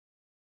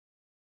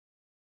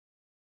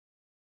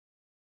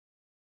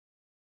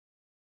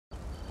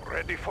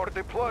Ready for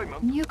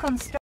deployment. New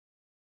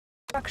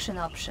construction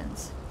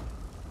options.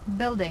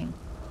 Building.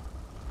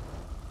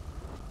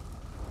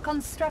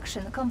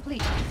 Construction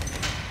complete.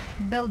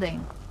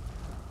 Building.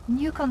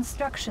 New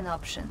construction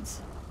options.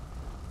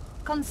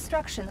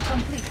 Construction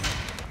complete.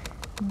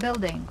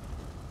 Building.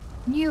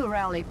 New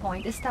rally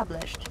point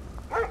established.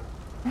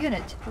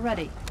 Unit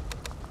ready.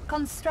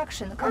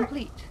 Construction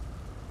complete.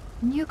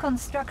 New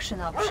construction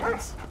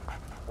options.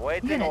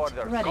 Waiting Unit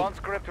orders. ready.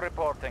 Conscript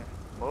reporting.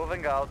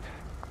 Moving out.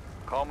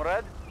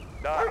 Comrade,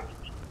 done.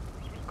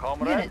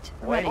 Comrade, Unit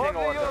ready. waiting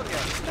orders.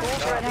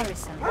 Tools ready.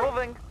 Garrison.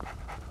 Moving.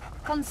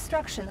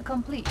 Construction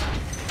complete.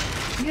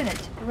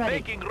 Unit ready.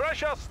 Making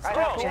Russia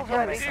Structure strong.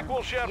 garrison.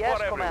 Equal share Yes,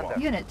 for everyone.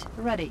 Commander. Unit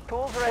ready.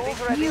 Tools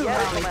ready. New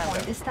Yes, rally Commander.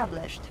 point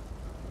established.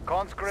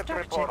 Conscript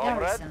Structure report.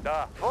 garrison. Comrade,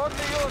 done. For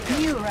the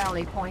Union. New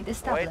rally point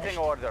established. Waiting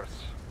orders.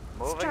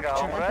 Moving out.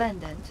 Structure Comrade,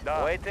 abandoned.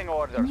 done. Waiting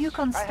orders. New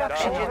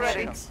construction Tools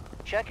ready. options.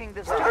 Checking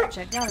design.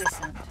 Structure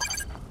garrison.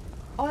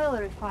 Oil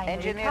refinery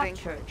Engineering.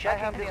 captured.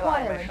 Checking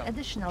Acquiring design.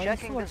 additional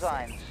Checking resources.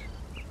 designs.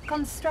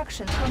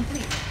 Construction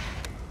complete.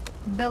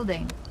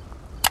 Building.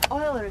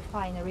 Oil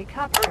refinery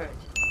captured.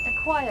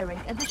 Acquiring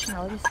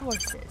additional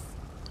resources.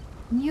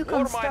 New Ore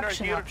miner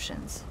construction here.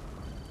 options.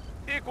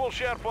 Equal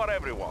share for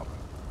everyone.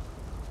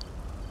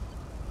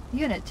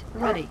 Unit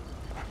ready.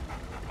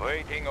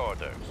 Waiting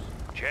orders.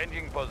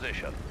 Changing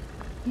position.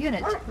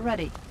 Unit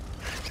ready.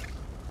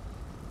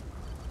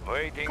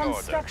 Waiting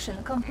Construction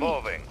orders. complete.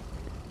 Moving.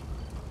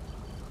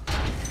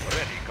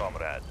 Ready,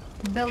 comrade.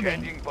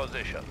 Building. Changing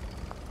position.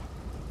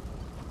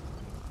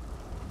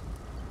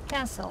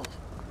 Cancelled.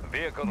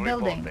 Vehicle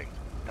Building. reporting.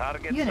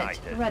 Target Unit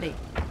sighted. ready.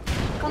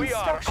 We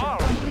are Construction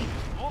armed. complete.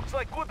 Looks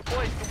like good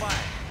place to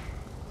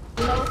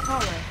mine. Low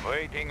power.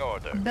 Waiting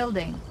order.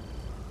 Building.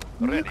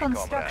 New Ready,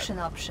 construction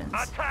options.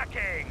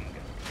 Attacking.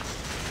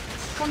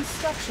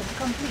 Construction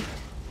complete.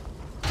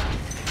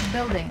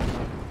 Building.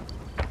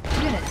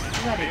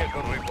 Unit ready.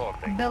 Vehicle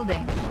reporting.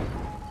 Building.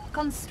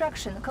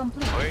 Construction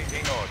complete.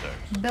 Waiting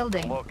orders.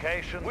 Building.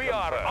 Location. We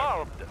are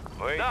armed.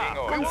 Waiting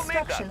orders.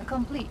 Construction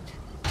complete.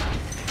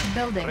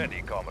 Building.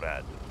 Ready,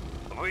 comrade.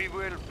 We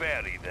will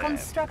bury them.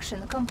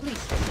 Construction complete.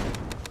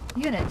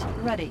 Unit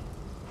ready.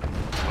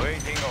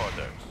 Waiting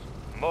orders.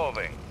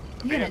 Moving.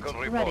 Unit Vehicle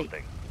ready.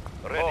 reporting.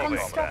 Ready,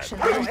 Construction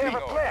comrade. complete.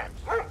 Waiting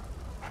orders.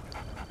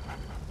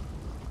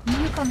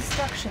 New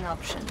construction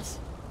options.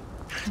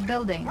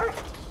 Building.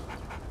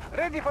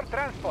 Ready for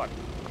transport.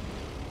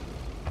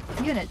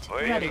 Unit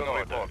ready. Waiting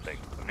orders.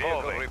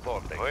 Vehicle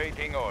reporting.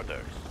 Waiting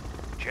orders.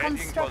 Changing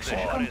Construction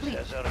position. complete.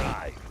 Has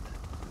arrived.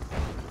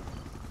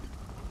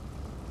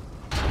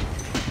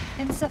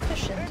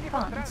 Insufficient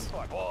funds.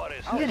 War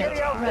is Unit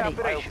ready.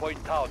 I'll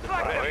point out the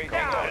waiting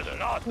orders.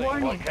 Nothing.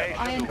 Warning, Location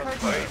Iron confirmed.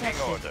 Curtain Waiting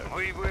detected. order.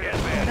 We will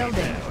bury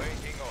Building. them.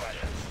 Waiting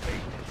orders.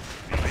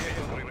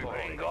 Vehicle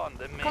reporting. On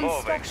the main.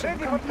 Construction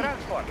complete.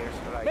 transport.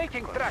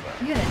 Making track.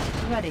 Unit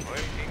ready.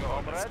 Waiting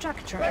order.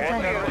 Structure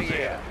Waiting ready.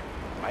 order.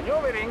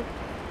 Maneuvering.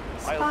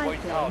 I'll Spy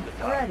point out the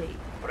plane target. ready.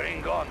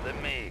 Bring on the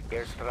MiG.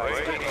 Airstrike.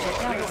 Waiting Structure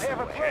order. garrison. have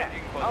a plan.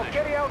 Changing I'll position.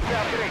 carry out the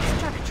operation.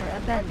 Structure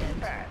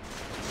abandoned.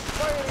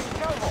 Firing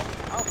salvo.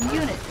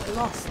 Unit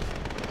lost.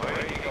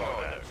 Waiting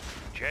orders.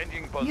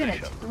 Changing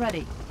Unit position.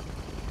 ready.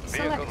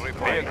 Select Vehicle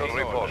target.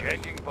 report.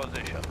 Changing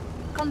position.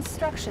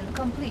 Construction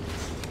complete.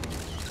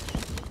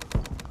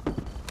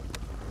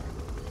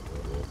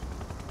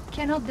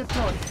 Cannot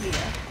deploy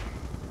here.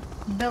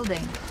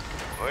 Building.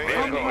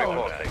 Vehicle hold.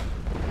 reporting.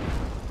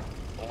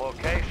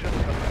 Location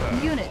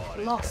confirmed. Unit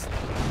lost.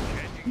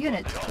 Changing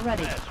Unit position.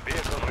 ready. Yes,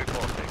 vehicle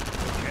reporting.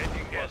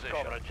 Changing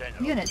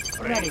position. Unit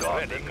Bring ready.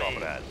 on the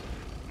comrade.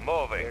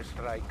 Moving.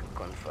 Airstrike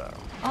confirmed.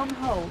 On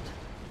hold.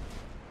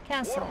 War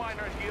Cancel.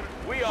 miner here.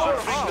 We are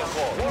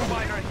armed. War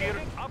miner here.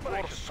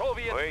 For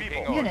Soviet Waiting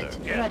people. Unit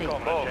Yes, ready.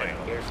 moving.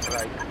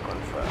 Airstrike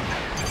confirmed.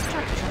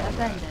 Structure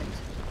abandoned.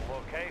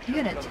 Location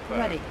Unit confirmed.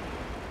 ready.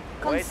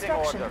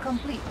 Construction orders.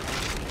 complete.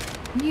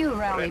 New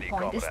rally Ready,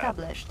 point comrade.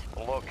 established.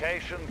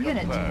 Location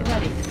Unit confirmed.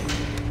 ready.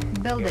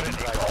 Building.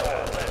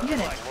 Ready.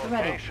 Unit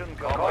ready. Location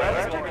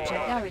confirmed. Structure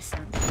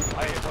garrison.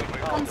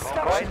 Construction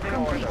Construction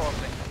complete.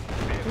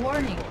 reporting.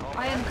 Warning,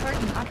 Iron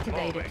Curtain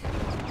activated.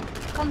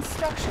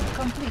 Construction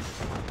complete.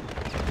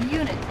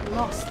 Unit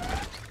lost.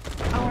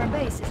 Our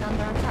base is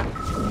under attack.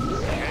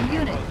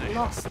 Unit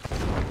lost.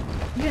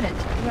 Unit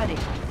ready.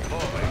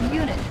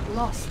 Unit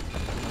lost.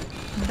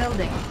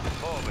 Building.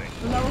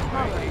 Moving. Low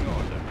power.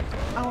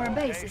 Our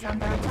base is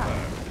under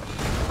attack.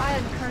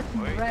 Iron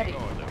Curtain ready.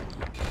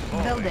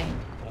 Building.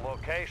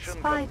 Location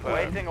Spy confirmed. plane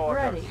Waiting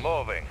orders. ready.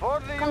 Moving. For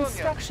the Union.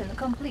 Construction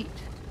complete.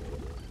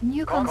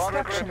 New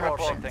construction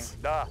options.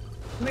 Da.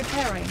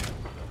 Repairing.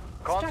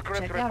 Conscript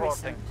Structure reporting.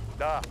 garrison.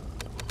 Da.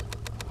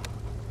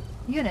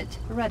 Unit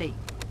ready.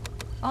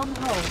 On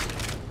hold.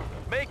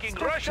 Making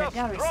Structure Russia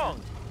garrison.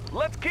 strong.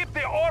 Let's keep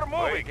the ore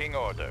moving. Waiting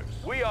orders.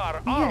 We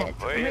are armed. Unit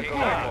Waiting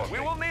repaired. orders. We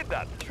will need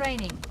that.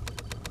 Training.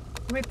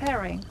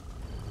 Repairing.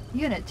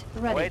 Unit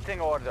ready.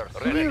 Waiting orders.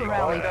 New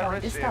rally Order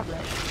point received.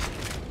 established.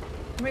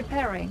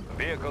 Repairing.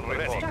 Vehicle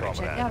ready,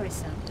 Structure comrade.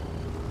 garrison.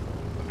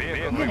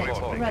 Vehicle Unit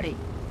reporting. ready.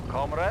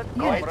 Comrade,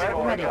 Unit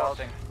comrade, ready.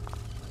 reporting.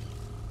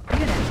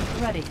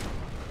 Unit ready.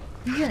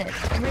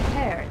 Unit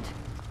repaired.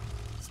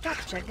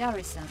 Structure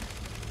garrison.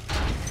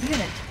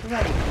 Unit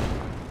ready.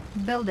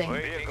 Building.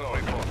 Vehicle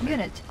reporting.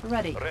 Unit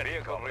ready.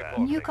 Vehicle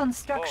reporting. New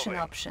construction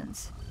Moving.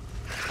 options.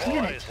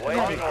 Unit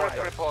ready.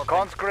 Conscript reporting.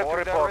 Conscript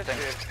reporting.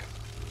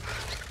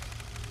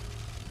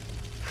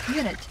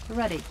 Unit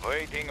ready.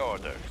 Waiting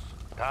orders.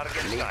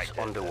 Target Leaks sighted.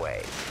 on the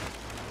way.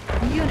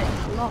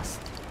 Unit lost.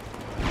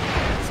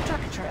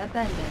 Structure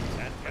abandoned.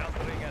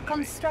 Encountering enemy.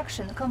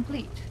 Construction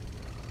complete.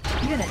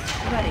 Unit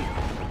ready.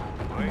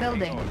 Waiting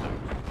Building. orders.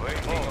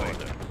 Waiting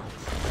orders.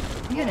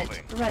 Unit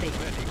Moving. ready.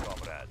 Ready,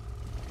 comrade.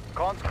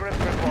 Conscript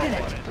reporting.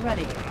 Unit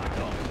ready.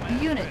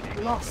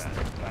 Unit lost.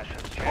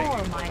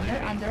 Ore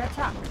miner under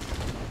attack.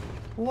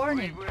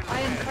 Warning,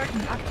 Iron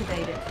Curtain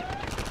activated.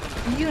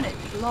 Unit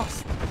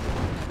lost.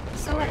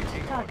 Select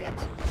target.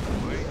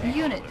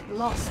 Unit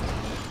lost.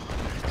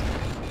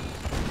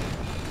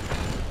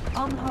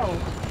 On hold.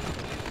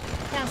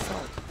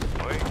 Cancelled.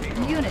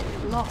 Waiting Unit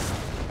lost.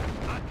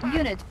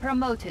 Unit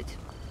promoted.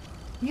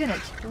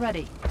 Unit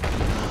ready.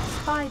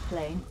 Spy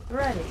plane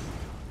ready.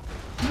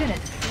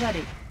 Unit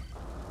ready.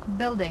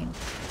 Building.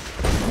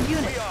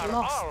 Unit We are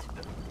lost.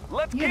 armed.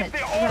 Let's Unit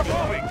keep the ore ready.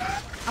 moving.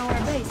 Our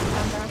base is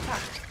under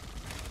attack.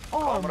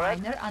 Ore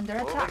Comrade, miner under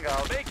moving attack.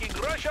 out.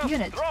 Making Russia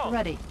Unit strong.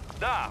 ready.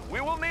 Da, we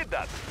will need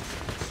that.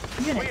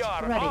 Unit We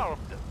are ready. armed.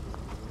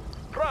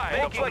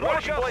 Making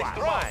Russia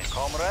strong.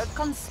 Comrade,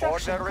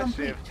 Construction order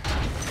complete.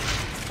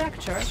 received.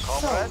 Structure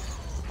Comrade, sold.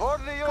 for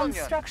the Union.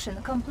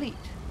 Construction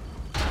complete.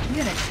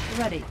 Unit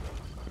ready.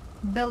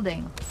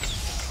 Building.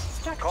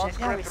 Structure Conscript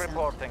garrison.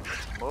 reporting.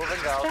 Moving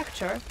out.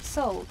 Structure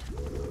sold.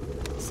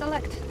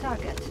 Select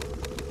target.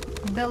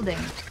 Building.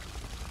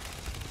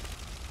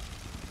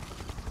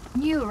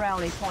 New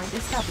rally point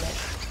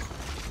established.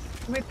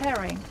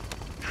 Repairing.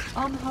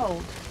 On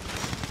hold.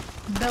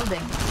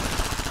 Building.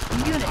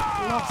 Unit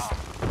lost.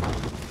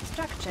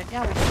 Structure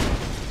garrison.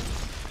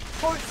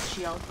 Force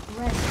shield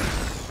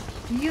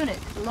ready. Unit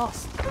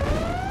lost.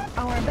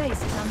 Our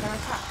base is under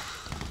attack.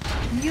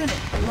 Unit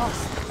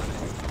lost.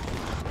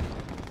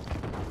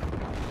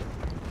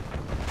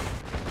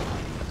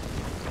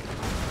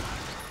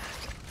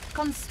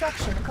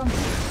 Construction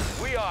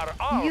complete. We are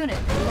armed. Unit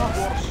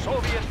lost. For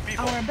Soviet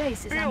people. Our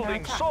base is under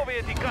Building attack.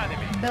 Soviet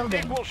economy.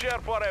 Building. Equal share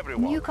for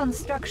everyone. New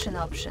construction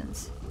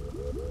options.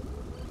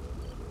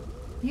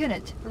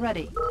 Unit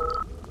ready.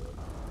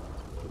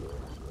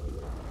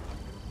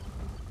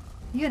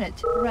 Unit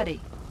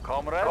ready.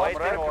 Comrade,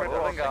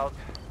 moving out.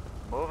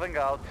 Moving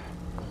out.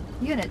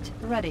 Unit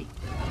ready.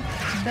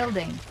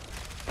 Building.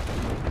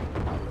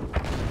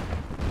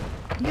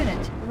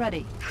 Unit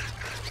ready.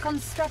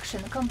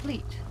 Construction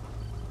complete.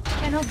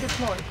 Cannot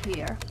deploy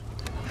here.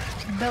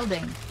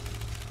 Building.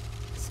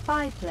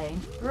 Spy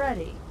plane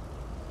ready.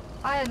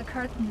 Iron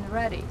curtain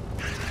ready.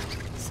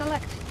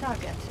 Select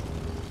target.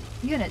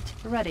 Unit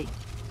ready.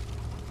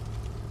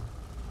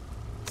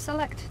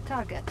 Select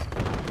target.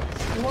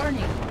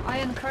 Warning,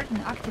 Iron curtain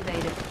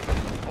activated.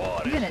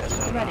 Unit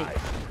ready.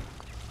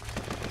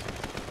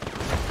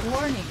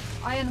 Warning,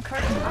 Iron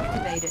curtain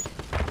activated.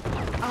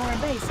 Our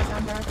base is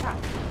under attack.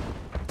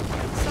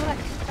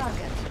 Select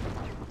target.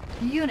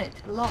 Unit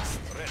lost.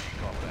 Ready,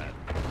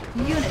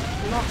 comrade. Unit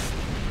lost.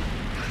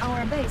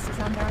 Our base is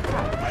under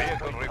attack.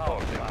 Vehicle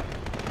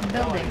reporting.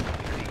 Building.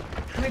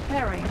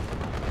 Repairing.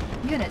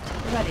 Unit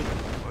ready.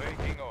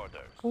 Waiting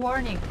orders.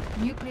 Warning,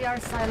 nuclear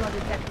silo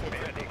detected.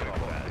 Ready,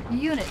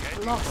 comrade.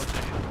 Unit lost.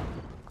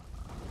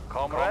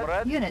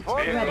 Comrade, Unit for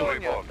the Vehicle ready.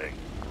 Union. reporting.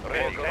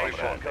 Ready, Location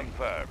comrade.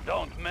 confirmed.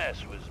 Don't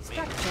mess with me.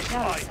 Structure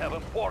I garrison. have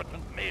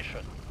important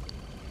mission.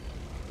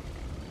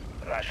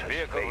 Russia's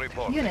vehicle fate.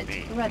 reporting. Unit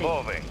ready.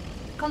 Moving.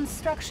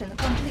 Construction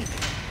complete.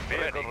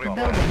 Vehicle Building.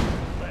 reporting.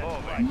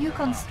 Moving. New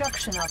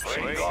construction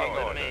options. Waiting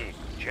orders.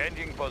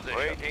 Changing position.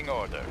 Waiting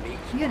order.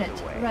 Leaks Unit on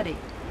the way. ready.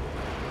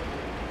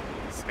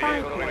 Spy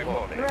Vehicle plane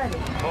reporting. ready.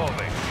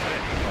 Moving.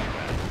 Ready,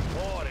 comrade.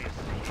 War is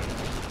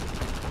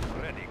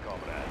ready,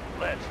 comrade.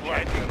 Let's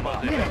changing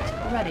position.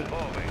 Unit ready.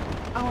 Moving.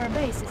 Our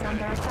base is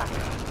under attack.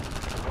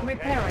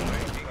 Repairing.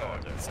 Waiting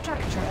order.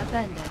 Structure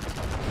abandoned.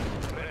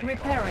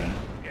 Repairing.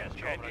 Yes,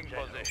 changing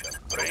position.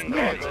 Bring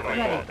Unit vehicle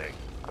ready. reporting.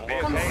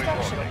 Vehicle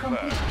Construction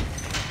reporting. complete.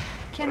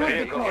 Cannot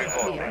Vehicle deploy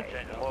reporting. here.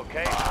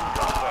 Location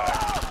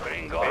confirmed.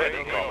 Bring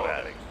ready,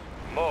 comrade.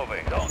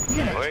 Moving.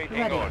 Unit Waiting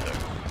ready. orders.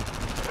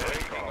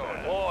 Waiting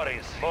orders. War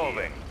is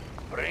moving.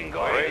 Bring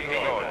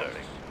waiting orders.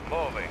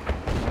 Moving.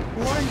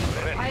 Warning,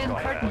 Ready, Iron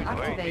comrade. curtain Waiting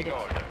activated.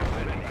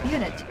 orders.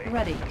 Unit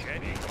ready.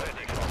 Changing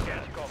ready,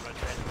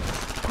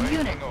 comrade.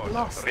 Unit Waiting orders.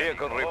 lost.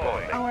 Vehicle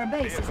reporting. Our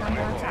base is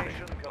under attack.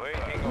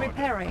 Waiting orders.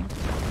 Repairing.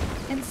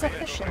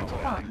 Insufficient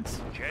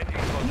funds. Changing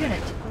position.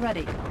 Unit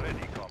ready.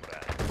 Ready,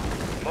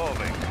 comrade.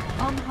 Moving.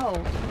 On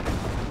hold.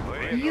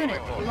 Vehicle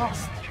Unit reporting.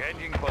 lost.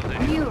 Changing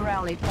position. New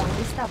rally point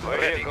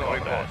established. Vehicle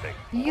reporting.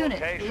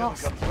 Unit Location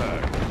lost.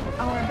 confirmed.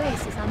 Our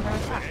base is under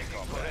attack.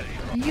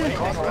 Unit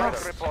Comrade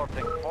lost.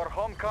 reporting for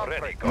home country.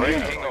 Ready.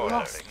 Unit Waiting orders.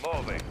 lost.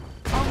 Moving.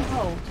 On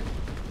hold.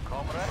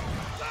 Comrade,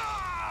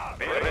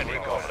 Ready, Ready,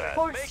 comrade.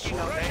 Force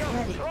shield ready.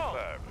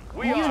 Confirmed.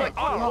 We are Unit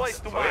on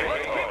lost. place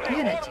to move.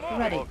 Unit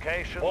ready.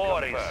 Location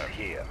War is confirmed.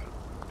 here.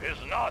 Is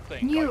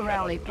nothing. New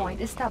rally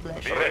point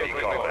established. Ready,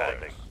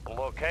 comrade.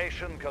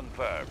 Location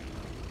confirmed.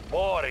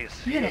 War is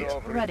here. Unit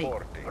ready.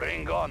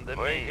 Bring on the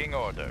waiting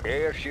order.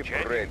 Airship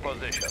Changing ready.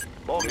 position.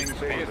 Bombing Vehicle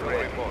phase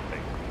ready.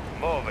 reporting.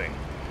 Moving.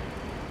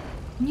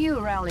 New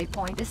rally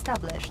point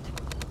established.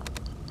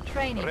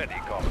 Training. Ready,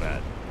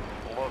 comrade.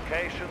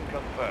 Location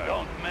confirmed.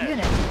 Don't miss.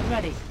 Unit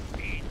ready.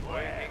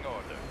 Waiting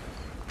order.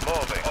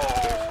 Moving.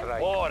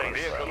 Strike. War is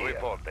Vehicle here.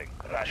 reporting.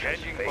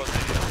 Changing Face.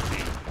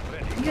 position.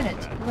 Ready, Unit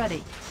comrade.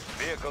 ready.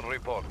 Vehicle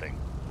reporting.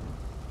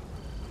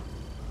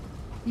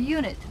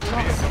 Unit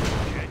lost.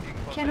 Changing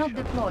position. Cannot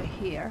deploy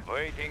here.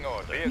 Waiting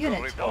order. Vehicle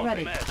Unit reporting.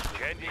 ready.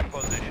 Changing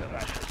position.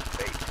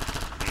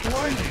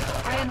 Warning.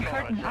 Iron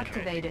curtain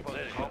activated.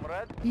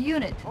 Comrade.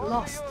 Unit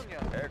lost.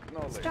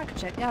 Acknowledge.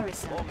 Structure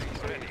garrison.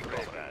 Ready,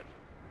 comrade.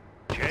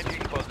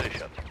 Changing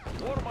position.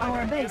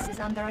 Our base is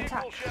under attack.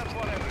 Equal share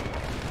for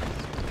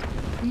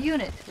everyone.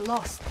 Unit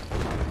lost.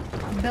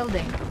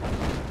 Building.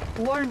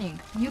 Warning.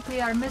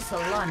 Nuclear missile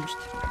launched.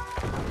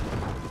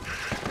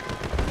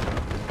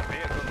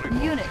 Vehicle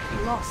reporting. Unit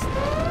lost.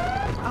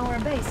 Our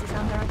base is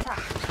under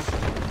attack.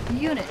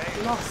 Unit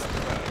lost.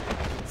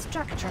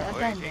 Structure Waiting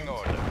abandoned.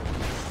 order.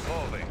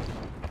 Moving.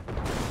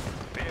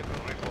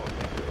 Vehicle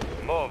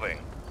reporting. Moving.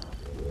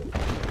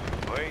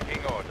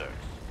 Waiting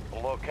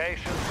orders.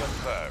 Location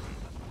confirmed.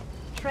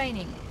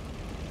 Training.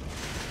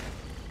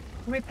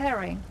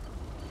 Repairing.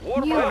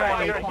 War New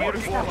rally fighter point here for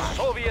established.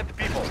 Soviet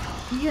people.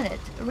 Unit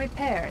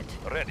repaired.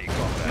 Ready,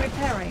 comrade.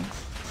 Repairing.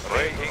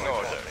 Waiting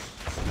orders.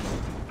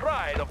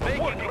 Pride of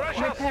making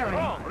Russia Repairing.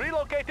 strong.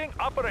 Relocating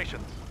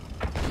operations.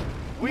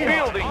 Unit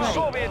Building ready.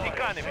 Soviet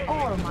economy.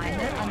 Ore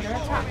miner under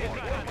attack.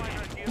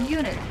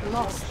 Unit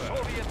lost.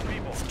 Soviet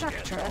people.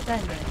 Structure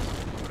abandoned.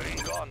 Bring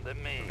on the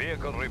main.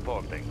 Vehicle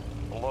reporting.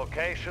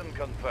 Location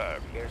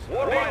confirmed.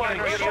 War Relocating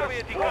fighter here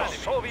Soviet for economy.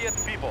 Soviet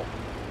people.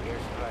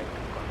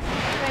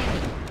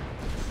 Training.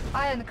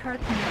 Iron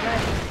curtain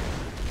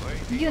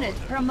ready. Unit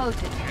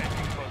promoted.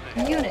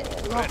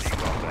 Unit lost.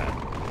 Ready,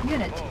 comrade.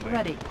 Unit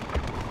ready.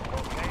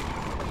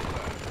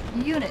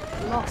 Unit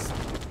lost.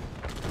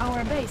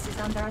 Our base is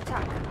under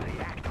attack.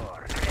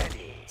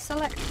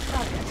 Select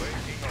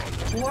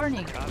target.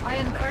 Warning.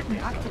 Iron curtain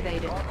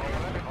activated.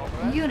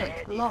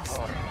 Unit lost.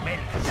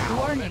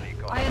 Warning.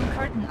 Iron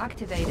curtain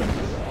activated.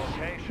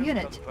 Location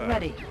Unit confirmed.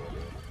 ready.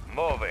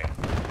 Moving.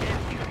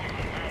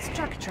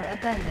 Structure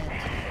abandoned.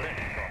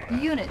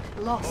 Unit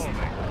lost.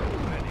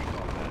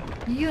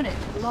 Unit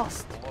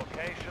lost.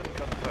 Location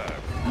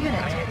confirmed.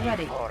 Unit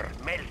ready.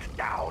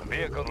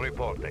 Vehicle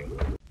reporting.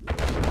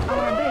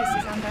 Our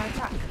base is under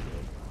attack.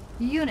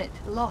 Unit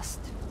lost.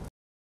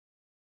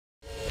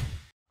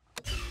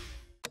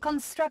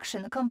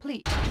 Construction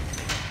complete.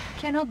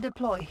 Cannot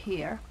deploy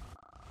here.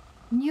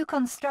 New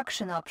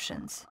construction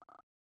options.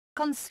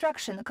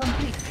 Construction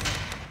complete.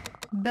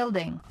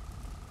 Building.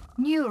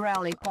 New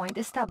rally point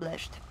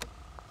established.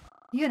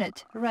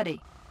 Unit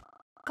ready.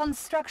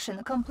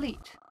 Construction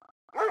complete.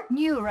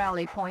 New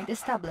rally point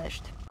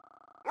established.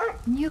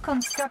 New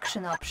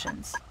construction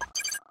options.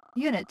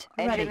 Unit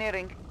ready.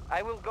 Engineering.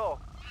 I will go.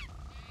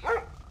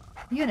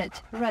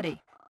 Unit ready.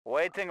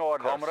 Waiting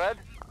orders. Comrade.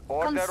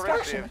 Order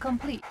Construction received.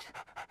 complete.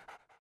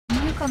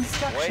 New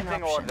construction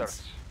Waiting options.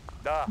 orders.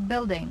 Da.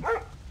 Building.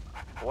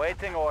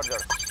 Waiting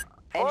orders.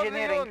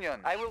 Engineering.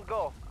 I will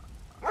go.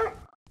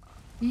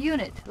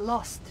 Unit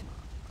lost.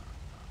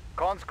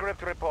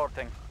 Conscript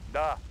reporting.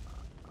 Da.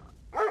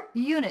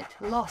 Unit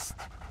lost.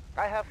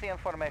 I have the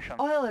information.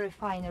 Oil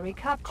refinery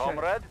captured.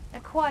 Comrade.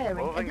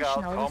 Acquiring Moving out,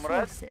 additional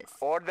comrade. resources.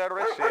 Order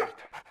received.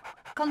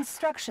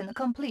 Construction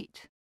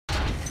complete.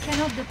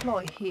 Cannot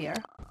deploy here.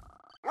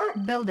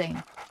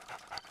 Building.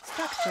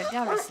 Structure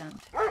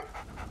garrisoned.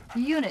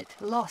 Unit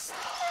lost.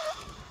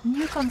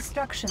 New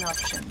construction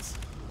options.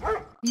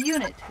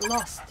 Unit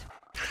lost.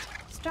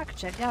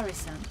 Structure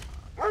garrisoned.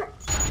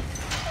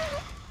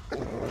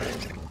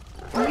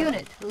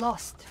 Unit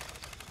lost.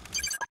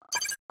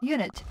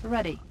 Unit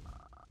ready.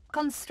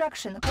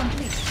 Construction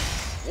complete.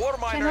 War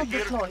miner Cannot here.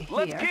 deploy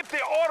Let's here. keep the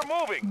ore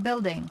moving.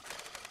 Building.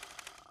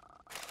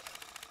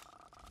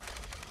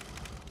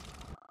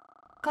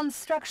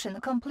 Construction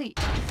complete.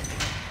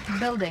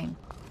 Building.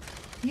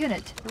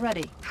 Unit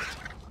ready.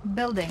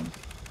 Building.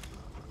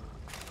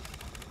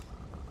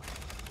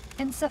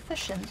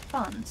 Insufficient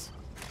funds.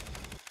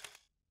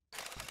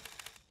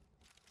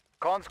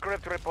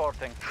 Conscript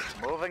reporting.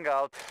 Moving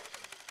out.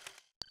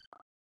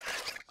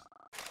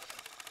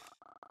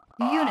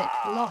 Unit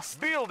lost.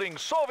 Building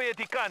Soviet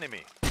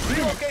economy. Unit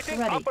Relocating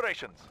ready.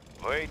 operations.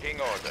 Waiting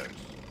orders.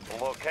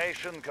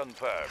 Location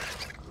confirmed.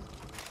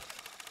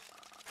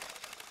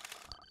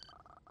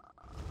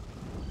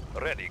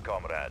 Ready,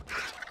 comrade.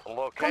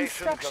 Location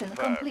Construction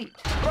confirmed. complete.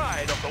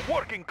 Pride of the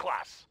working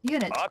class.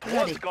 Unit At ready.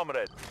 once,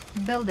 comrade.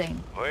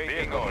 Building.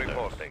 Waiting orders.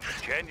 Reporting.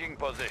 Changing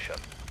position.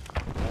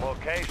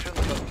 Location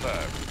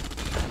confirmed.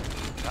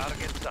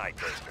 Target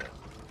sighted.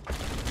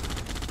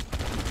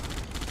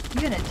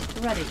 Unit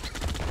ready.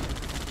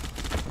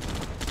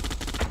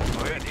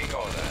 Waiting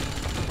order.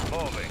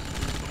 Moving.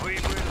 We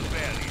will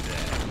bury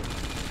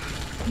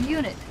them.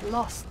 Unit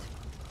lost.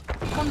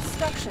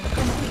 Construction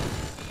complete.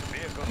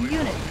 Vehicle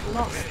Unit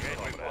lost.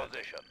 changing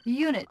position.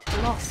 Unit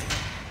lost.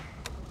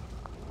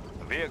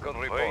 Vehicle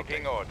reporting.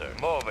 Waiting order.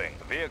 Moving.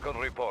 Vehicle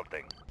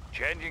reporting.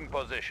 Changing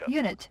position.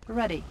 Unit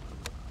ready.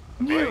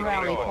 New Waiting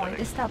rally order. point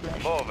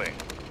established. Moving.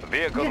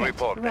 Vehicle Unit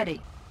reporting.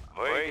 ready.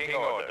 Waiting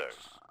orders.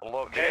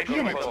 Location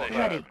Unit position.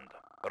 ready.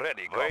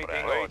 Ready,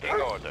 comrade. Waiting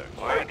orders.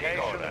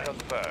 Location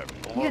confirmed.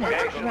 Unit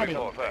Location ready.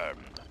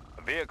 confirmed.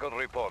 Vehicle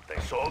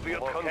reporting.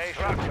 Soviet Location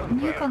construction.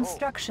 New confirmed.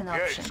 construction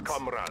Yes, options.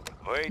 comrade.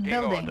 Waiting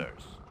Building.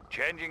 orders.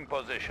 Changing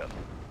position.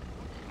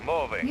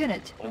 Moving.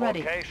 Unit ready.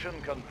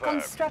 Location confirmed.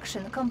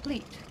 Construction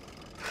complete.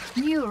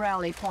 New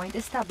rally point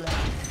established.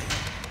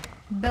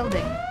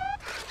 Building.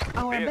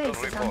 Our Vehicle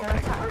base is under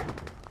reporting.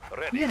 attack.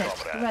 Ready, Unit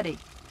comrade. ready.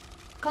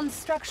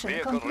 Construction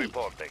Vehicle complete.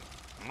 reporting.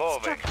 Moving.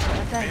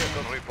 Structure abandoned.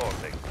 Vehicle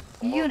reporting.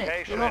 Unit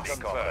Location lost.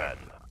 confirmed.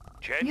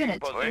 Changing Unit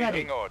position. ready.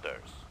 Waiting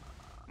orders.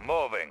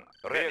 Moving.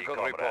 Vehicle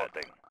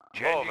reporting.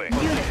 Changing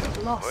Moving.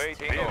 Unit lost.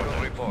 Waiting order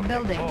reporting.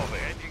 Building. Moving.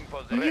 Changing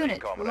position. Unit Ready,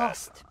 comrade.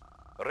 lost.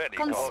 Ready,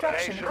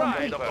 Construction location.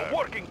 complete. pride of the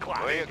working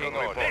class. Waiting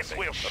orders. This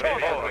will show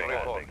Ready, you.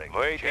 reporting.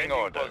 Waiting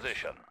orders.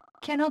 Position.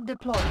 Cannot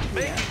deploy here.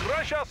 Making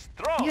Russia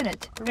strong.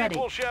 Unit ready.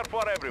 Equal share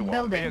for everyone.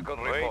 Building. Vehicle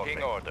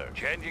waiting order.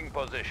 Changing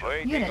position.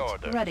 Waiting Unit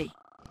order. ready.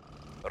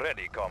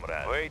 Ready,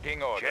 comrade.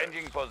 Waiting order.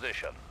 Changing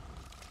position.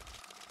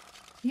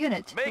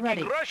 Unit Making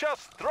ready. Russia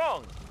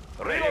strong.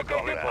 Ready, Relocating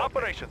comrade.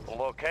 operations.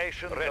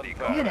 Location Ready,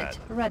 confirmed. Unit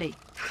ready.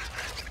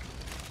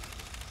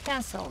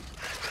 Cancelled.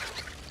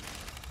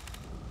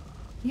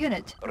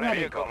 Unit ready.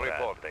 Vehicle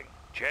reporting.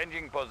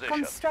 Changing position.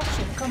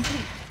 Construction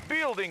complete.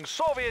 Building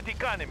Soviet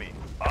economy.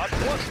 At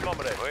once,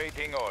 comrade.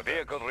 Waiting order.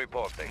 Vehicle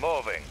reporting.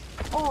 Moving.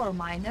 Ore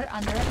miner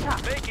under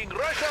attack. Making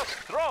Russia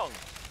strong.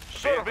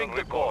 Serving the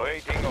Vehicle cause.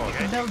 Waiting order.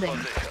 Changing Building.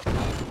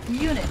 position.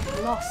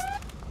 Unit lost.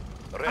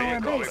 Our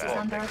Vehicle base is reporting.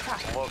 under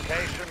attack.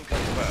 Location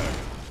confirmed.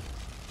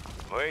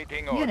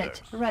 Waiting order.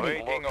 Unit ready.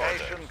 Waiting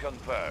location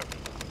confirmed.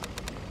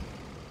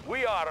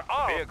 We are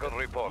armed. Vehicle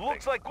reporting.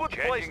 Looks like good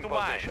place Changing to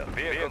position. mine.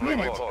 Vehicle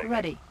Unit reporting.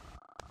 ready.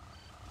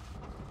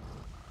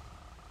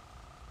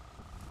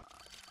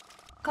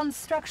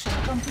 Construction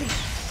complete.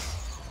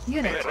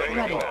 Unit Waiting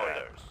ready.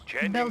 orders.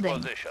 Changing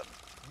Building. position.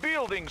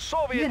 Building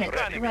Soviet Unit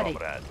economy. ready.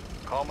 Comrade.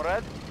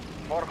 Comrade,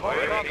 for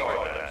Waiting horizontal.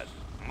 orders.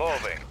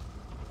 Moving.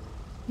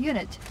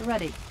 Unit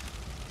ready.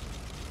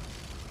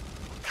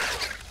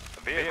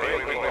 Vehicle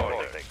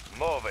reporting.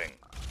 Moving.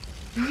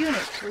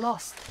 Unit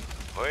lost.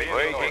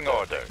 Waiting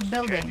orders.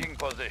 Building. Changing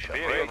position.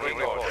 Vehicle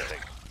reporting.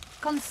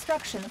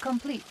 Construction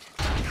complete.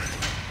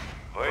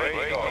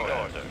 Waiting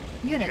orders.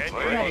 Unit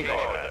Waiting ready.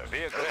 orders.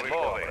 Vehicle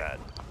moving.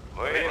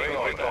 Waiting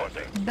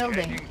orders.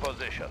 Building. Changing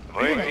position.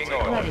 Unit Waiting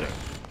ready. orders.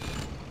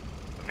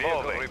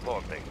 Vehicle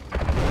reporting.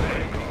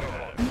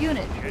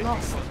 Unit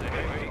lost.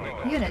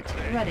 Unit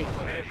ready.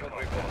 Vehicle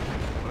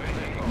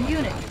reporting.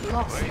 Unit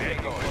lost.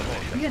 Changing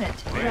position.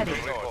 Unit ready.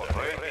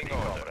 Waiting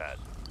comrade.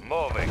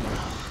 Moving.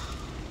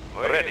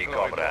 Ready,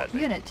 comrade.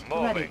 Unit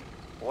ready. Moving.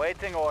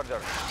 Waiting order.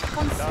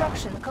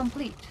 Construction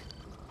complete.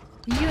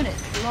 Unit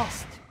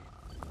lost.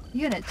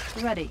 Unit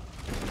ready.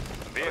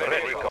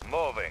 Ready,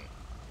 moving.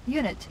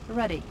 Unit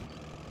ready.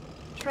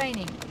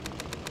 Training.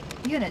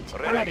 Unit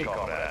Ready, ready.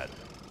 comrade.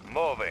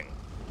 Moving.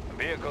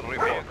 Vehicle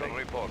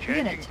report.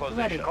 Changing Unit position.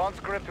 ready.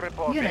 Conscript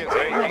report. Unit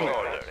Waiting ready.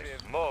 orders.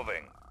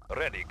 Moving.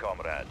 Ready,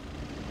 comrade.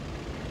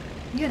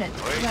 Unit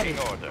ready. Waiting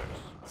orders.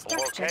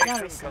 Structure Location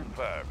garrison.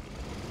 confirmed.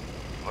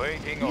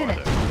 Waiting Unit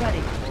orders.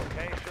 ready.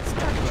 Location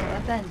Structure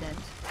abandoned.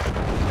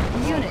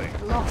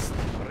 Unit lost.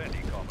 ready,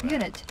 comrade.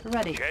 Unit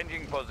ready.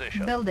 Changing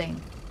position.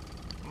 Building.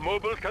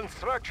 Mobile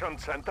construction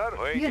center.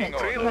 Waiting Unit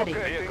orders. ready.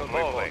 Vehicle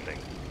moving.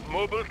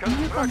 Mobile New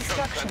construction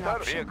construction center.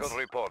 options. Vehicle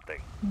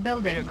reporting.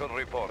 Building. Vehicle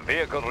report.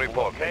 Vehicle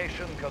report.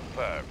 Location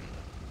confirmed.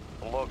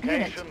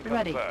 Location Unit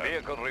ready. confirmed.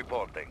 Vehicle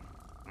reporting.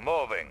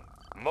 Moving.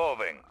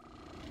 Moving.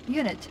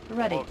 Unit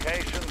ready.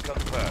 Location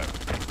confirmed.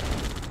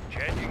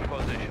 Changing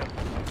position.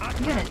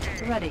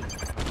 Unit ready.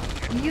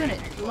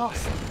 Unit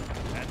lost.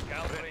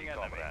 Encountering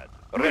comrade.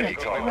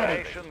 Unit Ready, ready.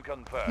 location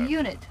confirmed.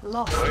 Unit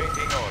lost.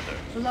 Waiting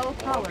orders. Low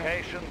power.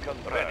 Location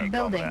confirmed. Ready,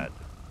 Building. comrade.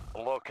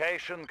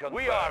 Location confirmed.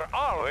 We are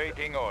armed.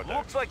 Waiting orders.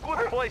 Looks like good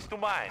place to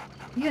mine.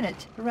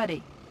 Unit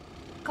ready.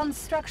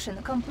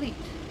 Construction complete.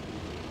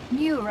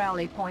 New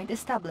rally point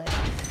established.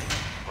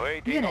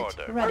 Waiting Unit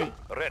order. ready.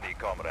 Ready,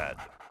 comrade.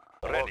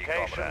 Ready,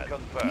 comrade.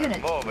 Confirmed.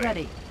 Unit Moving.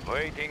 ready.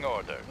 Waiting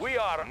orders. We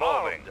are moving.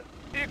 armed.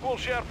 Equal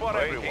share for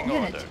Waiting everyone.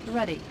 Unit orders.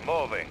 ready.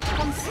 Moving. We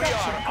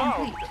Construction are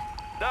complete.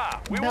 armed. Da,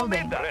 we will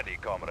Building. need that. Ready,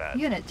 comrade.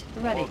 Unit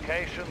ready.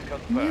 Location New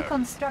confirmed.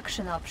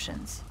 construction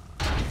options.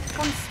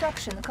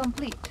 Construction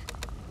complete.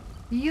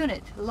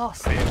 Unit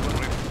lost. Vehicle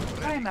ready,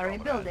 Primary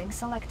comrade. building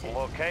selected.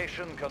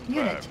 Location confirmed.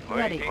 Unit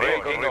ready.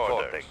 Waiting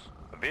orders.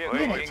 Vehicle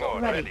Unit waiting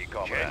orders. ready. Ready,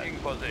 comrade. Changing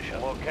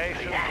position.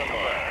 Location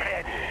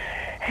confirmed.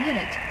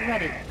 Unit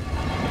ready.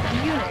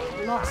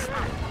 Unit lost.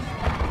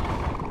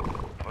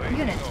 Waiting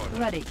Unit orders.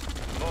 ready.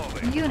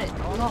 Moving. Unit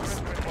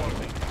lost.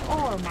 Reporting.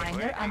 Ore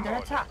miner under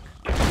attack.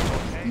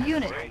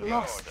 Unit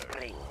lost.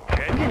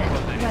 Changing Unit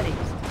position. ready.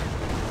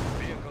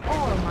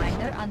 Ore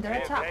miner under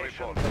attack.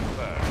 Location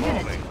confirmed.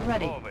 Unit Moving,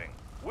 ready. moving.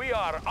 We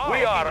are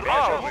We are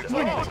armed.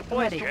 Unit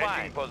ready.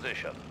 Changing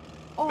position.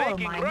 Ore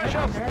Making miner Russia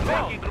under attack.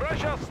 strong. Making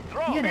Russia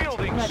strong. Unit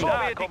Building ready.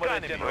 Soviet Comrade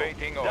economy. General.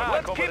 Waiting order.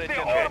 Let's keep Comrade the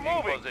General. ore Changing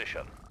moving.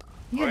 position.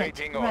 Unit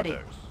Waiting ready.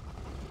 orders.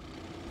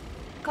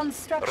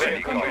 Construction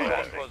Ready, complete.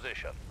 comrade.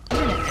 Position.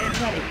 Unit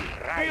ready.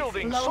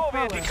 Building Low Soviet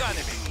power.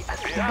 economy.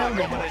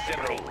 Building. Comrade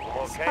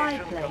General. Spy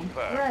Location plane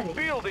confirmed. ready.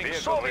 Building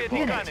Vehicle Soviet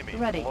report. economy. Unit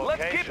ready.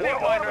 Let's keep the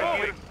Location ore confirmed.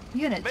 moving.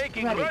 Unit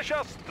Making ready.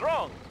 Russia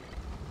strong.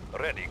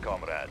 Ready,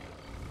 comrade.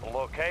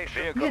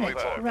 Location Unit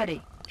confirmed.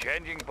 ready.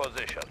 Changing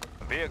position.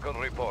 Vehicle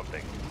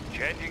reporting.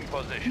 Changing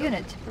position.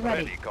 Unit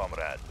ready. Ready,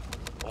 comrade.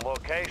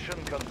 Location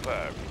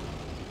confirmed.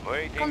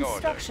 Waiting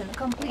Construction orders.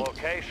 complete.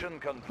 Location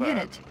confirmed.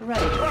 Unit ready.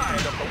 Pride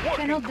of the working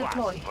Cannot class.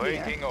 deploy here.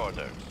 Waiting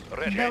orders.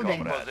 Ready,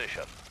 Building. comrade.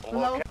 Position.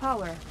 Low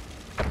power.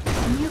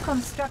 New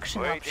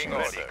construction Waiting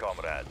options. ready,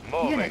 comrade.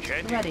 Moving. Unit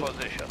Changing ready.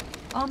 position.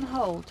 On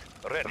hold.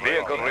 Ready.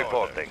 Vehicle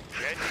reporting.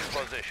 Changing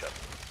position.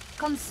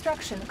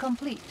 Construction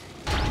complete.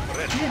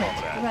 Ready, Unit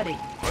comrade. ready.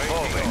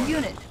 Moving.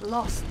 Unit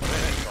lost.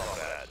 Ready,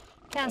 comrade.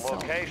 Cancel.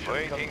 Location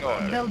waiting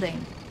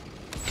Building.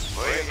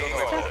 Waiting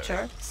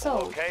Structure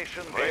sold.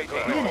 Location vehicle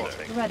Unit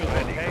reporting. ready.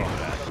 Location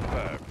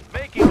confirmed.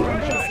 Making Our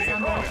Russia base is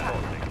under strong. attack.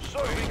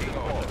 Waiting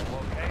order.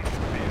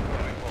 Location vehicle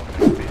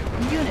reporting.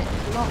 Unit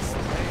lost.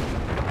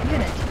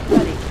 Unit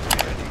ready.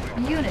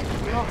 Unit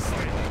lost.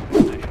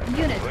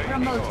 Unit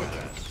promoted.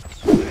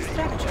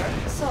 Structure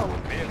sold.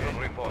 Vehicle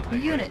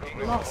reporting. Unit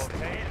lost.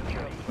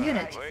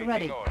 Unit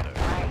ready.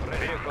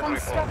 Vehicle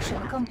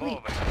Construction complete.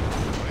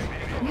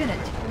 Unit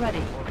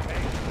ready.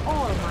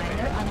 Ore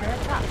miner under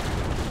attack.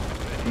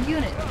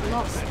 Unit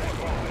lost.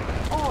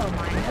 Ore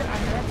miner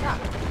under attack.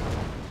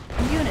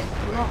 Unit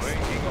lost.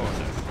 waiting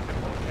order.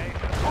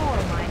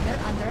 Ore miner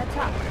under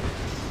attack.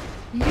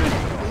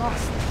 Unit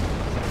lost.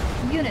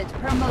 Unit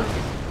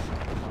promoted.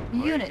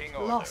 Unit Waiting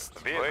order. lost.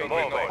 Vehicle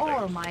moving.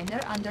 Ore miner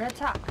under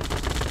attack.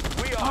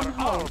 We On are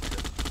hold.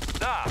 armed.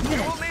 Da, you will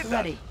Unit need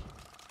ready.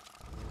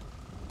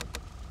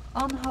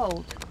 On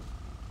hold. that.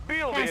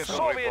 Building Cancel.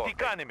 Soviet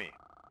economy.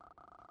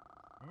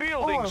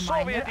 Building Ore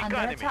Soviet miner under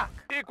economy. attack.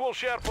 Equal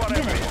share for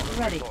Unit everyone.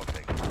 ready.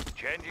 Reporting.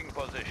 Changing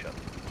position.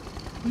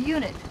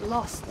 Unit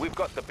lost. We've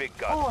got the big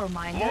gun. Ore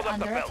miner Load up the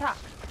under belts. attack.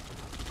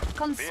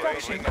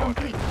 Construction Waiting order.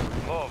 complete.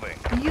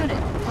 Moving.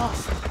 Unit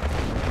lost.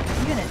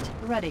 Unit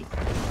ready.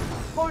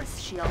 Force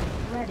shield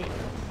ready.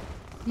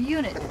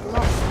 Unit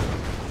lost.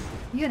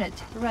 Unit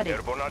ready.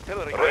 Airborne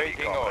artillery.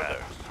 Waiting order.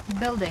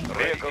 Building.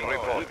 Vehicle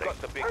reporting. We've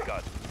got the big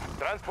gun.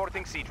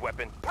 Transporting siege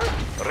weapon.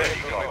 Ready,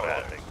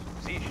 comrade.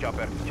 Siege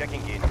chopper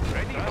checking in.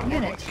 Ready?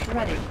 Unit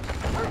ready.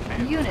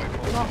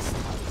 Unit lost.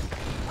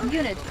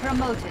 Unit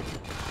promoted.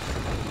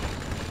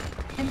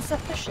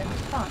 Insufficient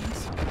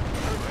funds.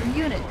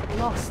 Unit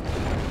lost.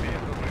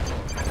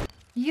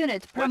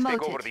 Unit Let's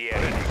take over promoted. the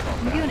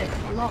area. Unit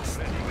lost.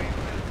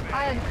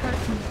 Iron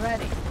curtain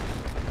ready.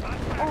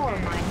 Ore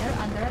miner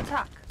under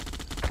attack.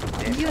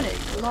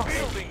 Unit lost.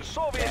 Building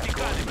Soviet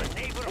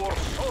economy for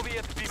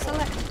Soviet people.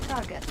 Select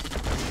target.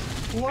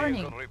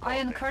 Warning.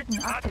 Iron curtain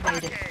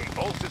activated.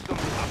 All systems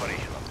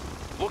operational.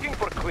 Looking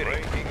for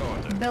query. Waiting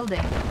order.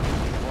 Building.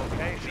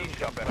 Siege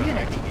chopper.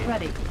 Unit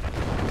ready.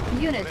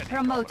 Unit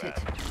promoted.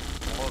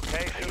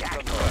 Location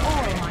confirmed.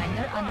 Ore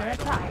miner under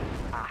attack.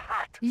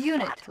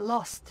 Unit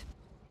lost.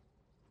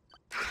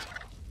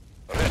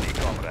 Ready,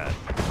 comrade.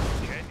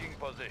 Changing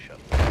position.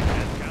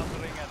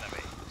 Encountering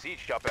enemy. Siege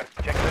chopper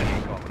check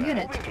ready. Comrade.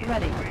 Unit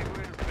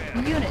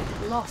ready.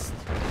 Unit lost.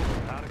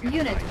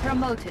 Unit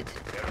promoted.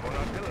 Airborne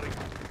artillery.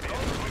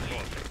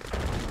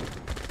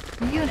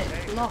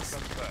 Unit lost.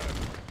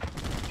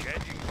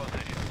 Changing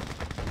position.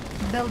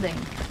 Building.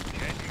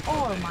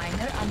 Ore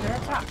miner under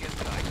attack.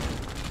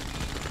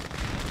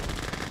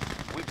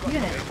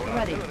 Unit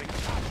ready.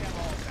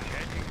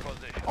 Changing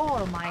position.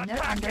 Ore miner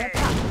under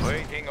attack.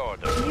 Waiting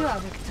order. You are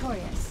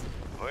victorious.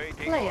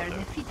 Waiting Player order.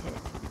 defeated.